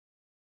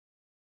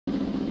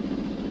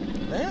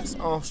Lance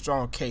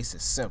Armstrong's case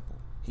is simple.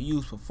 He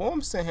used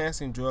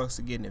performance-enhancing drugs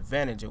to get an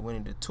advantage of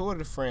winning the Tour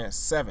de France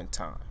 7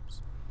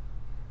 times.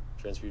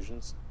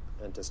 Transfusions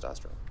and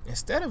testosterone.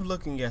 Instead of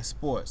looking at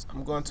sports,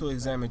 I'm going to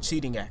examine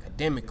cheating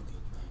academically.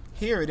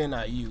 Here at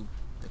NIU,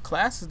 the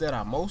classes that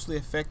are mostly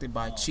affected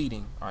by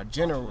cheating are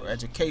general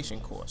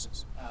education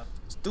courses.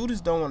 Students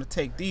don't want to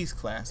take these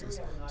classes,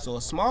 so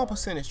a small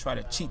percentage try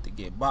to cheat to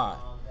get by.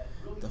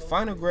 The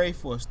final grade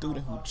for a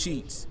student who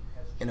cheats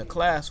in a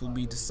class will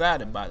be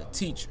decided by the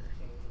teacher.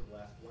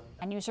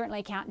 And you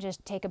certainly can't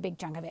just take a big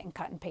chunk of it and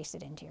cut and paste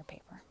it into your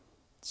paper.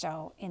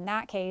 So in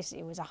that case,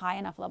 it was a high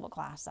enough level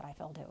class that I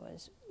felt it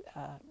was,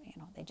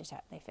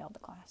 they failed the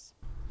class.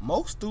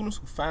 Most students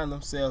who find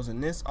themselves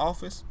in this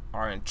office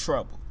are in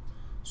trouble.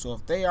 So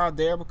if they are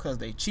there because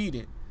they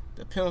cheated,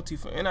 the penalty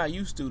for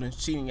NIU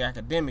students cheating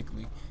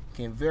academically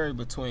can vary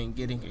between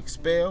getting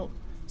expelled,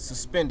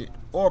 suspended,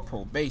 or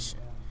probation.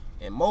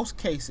 In most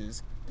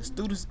cases, the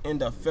students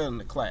end up failing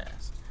the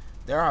class.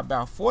 There are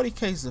about 40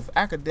 cases of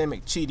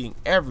academic cheating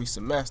every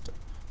semester,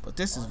 but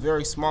this is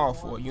very small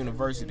for a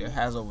university that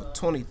has over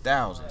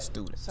 20,000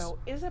 students. So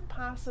is it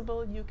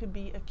possible you could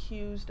be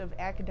accused of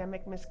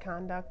academic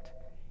misconduct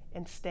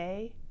and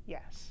stay?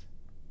 Yes.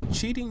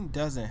 Cheating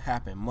doesn't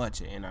happen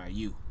much at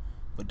NIU,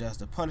 but does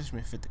the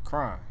punishment fit the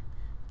crime?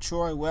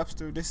 Troy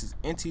Webster, this is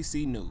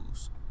NTC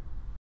News.